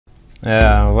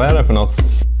Vad är det för något?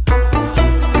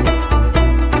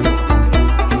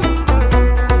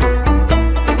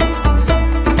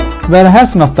 Vad är det här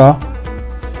för något då?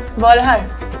 Vad är det här?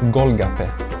 Golgape.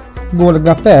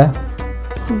 Golgape?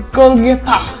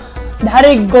 Golgapa. Det här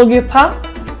är golgapa.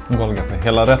 Golgape.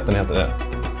 Hela rätten heter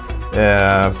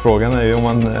det. Frågan är ju om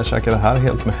man käkar det här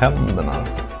helt med händerna.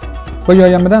 Vad gör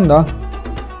jag med den då?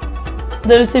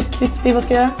 Det är typ krispig. Vad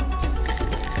ska jag göra?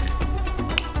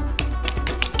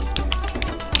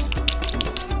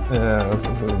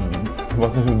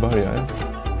 Hur börjar jag?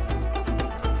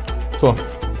 Så.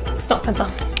 Stopp, vänta.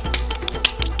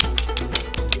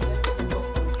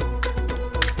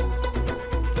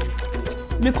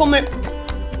 Du kommer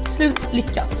slut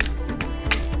lyckas.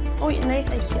 Oj, nej,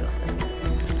 det är hela sönder.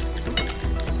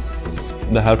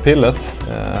 Det här pillet,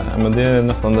 men det är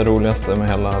nästan det roligaste med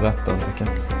hela rätten tycker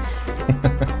jag.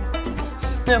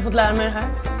 Nu har jag fått lära mig det här.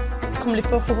 Kommer bli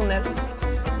professionell.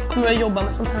 Kommer jag jobba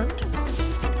med sånt här.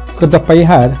 Ska doppa i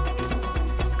här.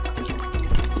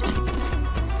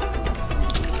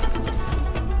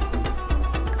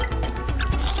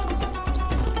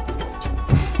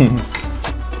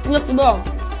 Jättebra.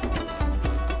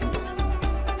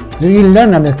 Jag gillar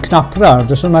när det knapprar.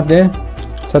 Det är som att det...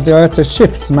 Så att jag äter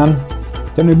chips, men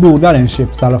den är godare än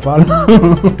chips i alla fall.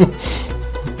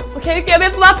 Okej, jag ber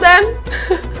på vatten.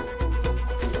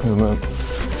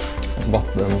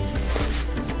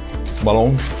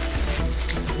 Vattenballong.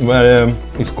 Vad är det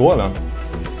i skålen?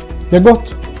 Det är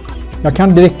gott. Jag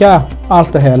kan dricka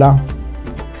allt det hela.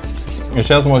 Det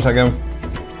känns som att käka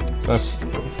så här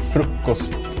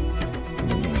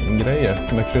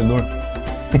frukostgrejer med kryddor.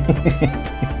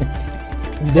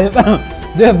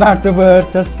 Det är värt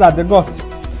att testa. Det är gott.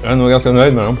 Jag är nog ganska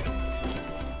nöjd med dem.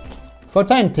 Får jag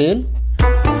ta en till?